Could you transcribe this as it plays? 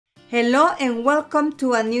Hello and welcome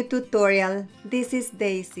to a new tutorial. This is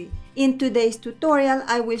Daisy. In today's tutorial,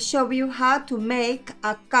 I will show you how to make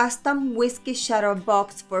a custom whiskey shadow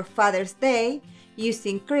box for Father's Day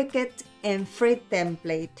using Cricut and free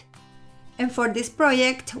template. And for this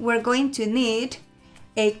project, we're going to need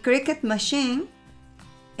a Cricut machine,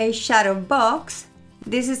 a shadow box.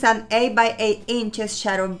 This is an 8 by 8 inches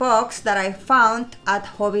shadow box that I found at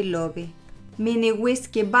Hobby Lobby. Mini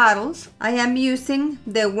whiskey bottles. I am using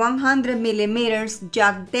the 100 millimeters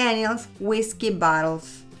Jack Daniel's whiskey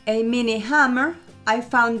bottles. A mini hammer. I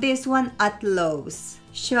found this one at Lowe's.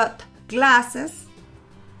 Shot glasses,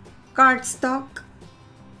 cardstock,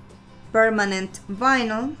 permanent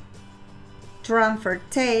vinyl, transfer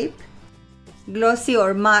tape, glossy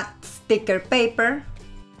or matte sticker paper.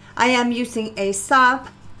 I am using a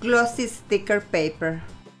soft glossy sticker paper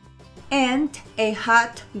and a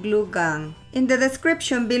hot glue gun. In the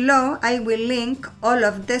description below, I will link all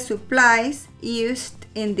of the supplies used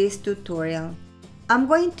in this tutorial. I'm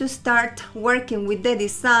going to start working with the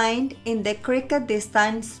design in the Cricut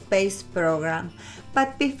Design Space program.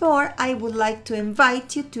 But before, I would like to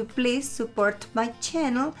invite you to please support my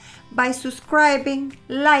channel by subscribing,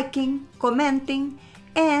 liking, commenting,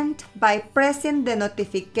 and by pressing the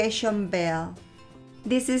notification bell.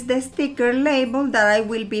 This is the sticker label that I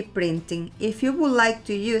will be printing. If you would like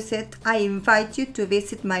to use it, I invite you to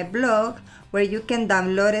visit my blog where you can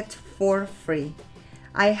download it for free.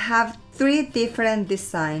 I have 3 different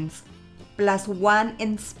designs, plus 1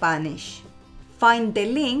 in Spanish. Find the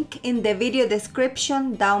link in the video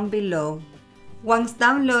description down below. Once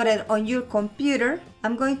downloaded on your computer,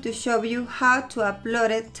 I'm going to show you how to upload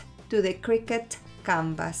it to the Cricut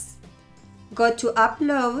canvas. Go to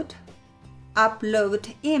Upload,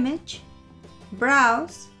 Upload Image,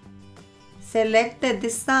 Browse, select the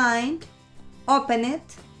design, open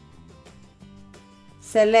it,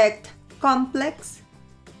 select Complex,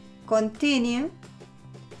 Continue,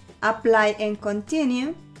 Apply and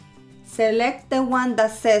Continue, select the one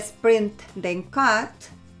that says Print then Cut,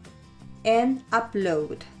 and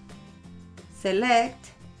Upload.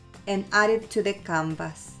 Select and add it to the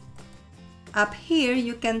canvas. Up here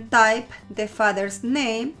you can type the father's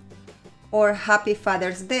name or Happy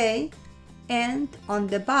Father's Day, and on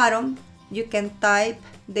the bottom you can type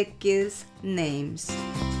the kids' names.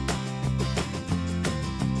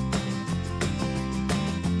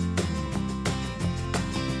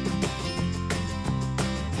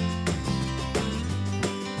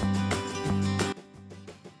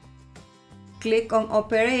 Click on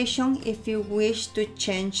Operation if you wish to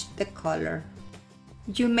change the color.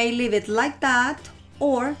 You may leave it like that,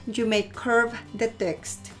 or you may curve the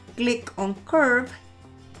text. Click on Curve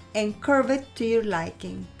and curve it to your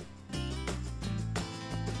liking.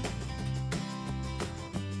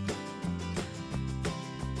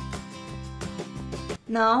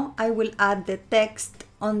 Now I will add the text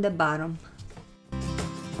on the bottom.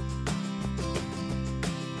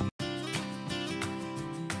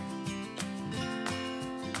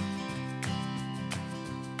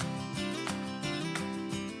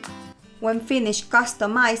 When finished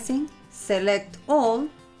customizing, select All,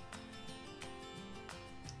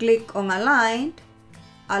 click on Aligned,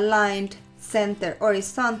 Aligned Center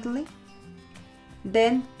horizontally,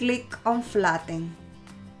 then click on Flatten.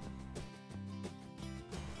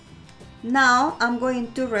 Now I'm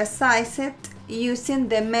going to resize it using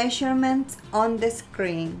the measurements on the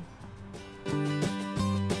screen.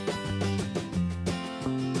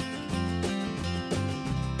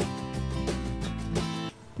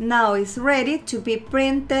 Now it's ready to be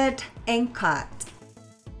printed and cut.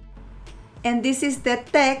 And this is the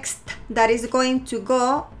text that is going to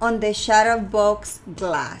go on the shadow box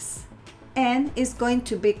glass. And it's going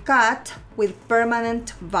to be cut with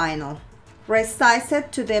permanent vinyl. Resize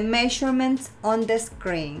it to the measurements on the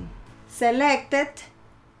screen. Select it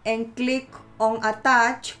and click on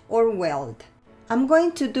Attach or Weld. I'm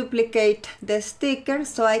going to duplicate the sticker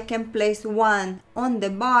so I can place one on the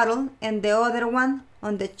bottle and the other one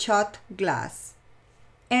on the shot glass.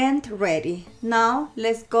 And ready. Now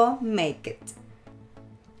let's go make it.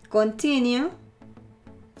 Continue,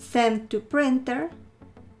 Send to Printer,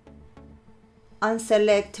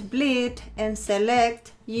 unselect Bleed and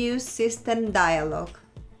select Use System Dialog.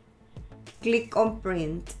 Click on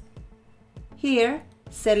Print. Here,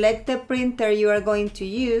 select the printer you are going to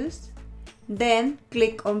use, then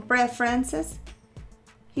click on Preferences.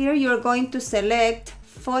 Here you are going to select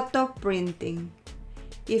Photo Printing.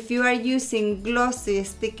 If you are using glossy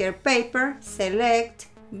sticker paper, select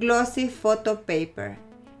Glossy Photo Paper.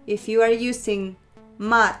 If you are using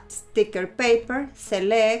matte sticker paper,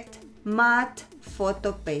 select Matte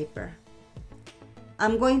Photo Paper.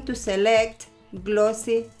 I'm going to select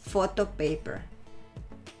glossy photo paper.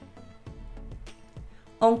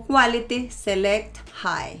 On quality, select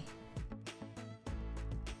high.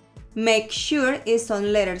 Make sure it's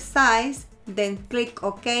on letter size, then click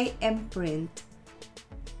OK and print.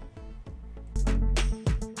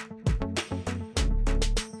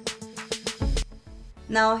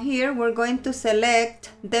 Now here we're going to select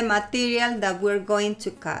the material that we're going to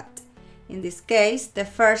cut. In this case, the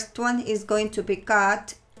first one is going to be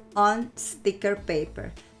cut on sticker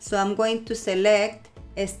paper. So I'm going to select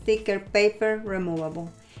a sticker paper removable.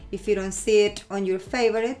 If you don't see it on your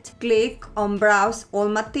favorite, click on Browse All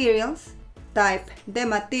Materials, type the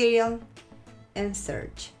material and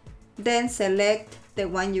search. Then select the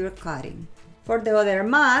one you're cutting. For the other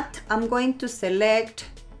mat, I'm going to select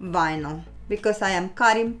vinyl because I am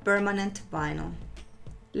cutting permanent vinyl.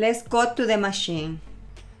 Let's go to the machine.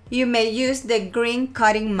 You may use the green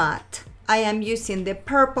cutting mat. I am using the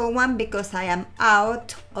purple one because I am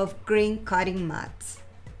out of green cutting mats.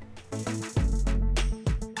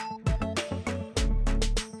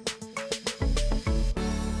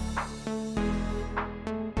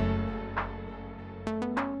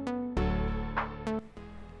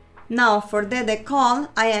 Now for the decal,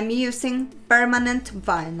 I am using permanent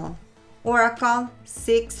vinyl, Oracle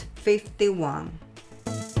 651.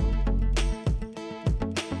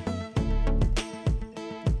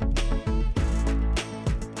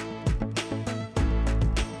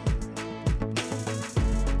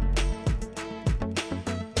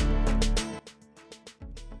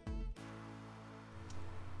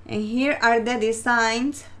 And here are the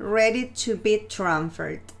designs ready to be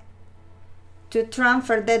transferred. To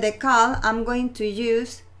transfer the decal, I'm going to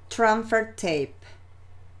use transfer tape.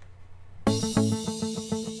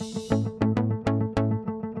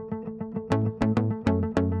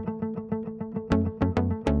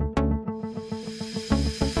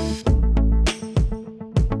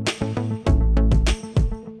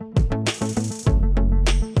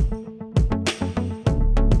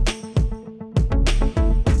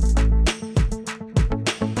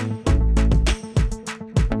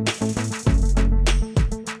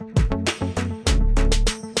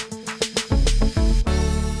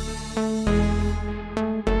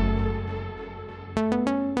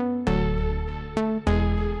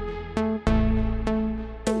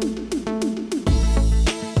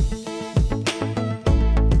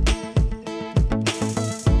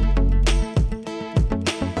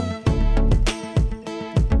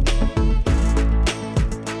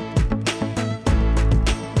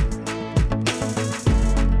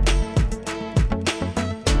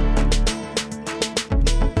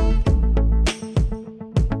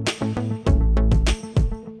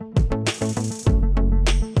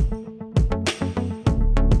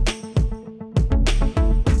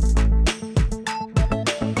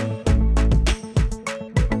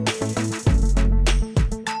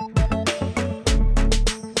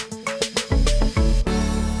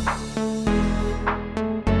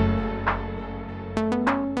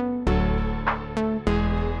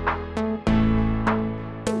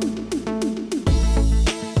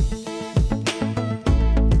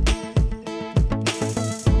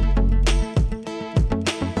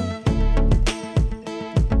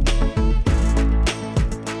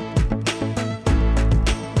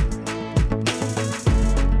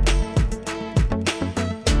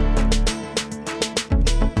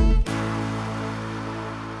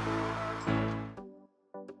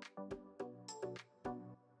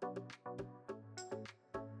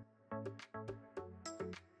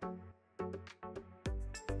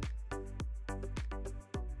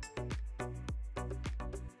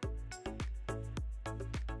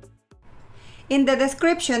 In the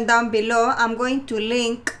description down below, I'm going to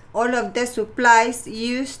link all of the supplies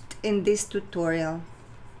used in this tutorial.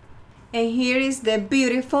 And here is the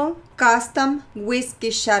beautiful custom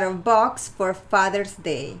whiskey shadow box for Father's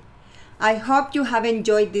Day. I hope you have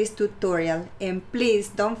enjoyed this tutorial, and please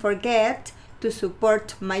don't forget to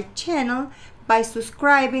support my channel by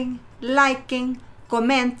subscribing, liking,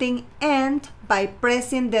 commenting, and by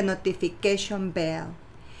pressing the notification bell.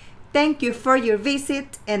 Thank you for your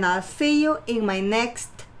visit, and I'll see you in my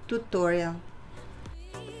next tutorial.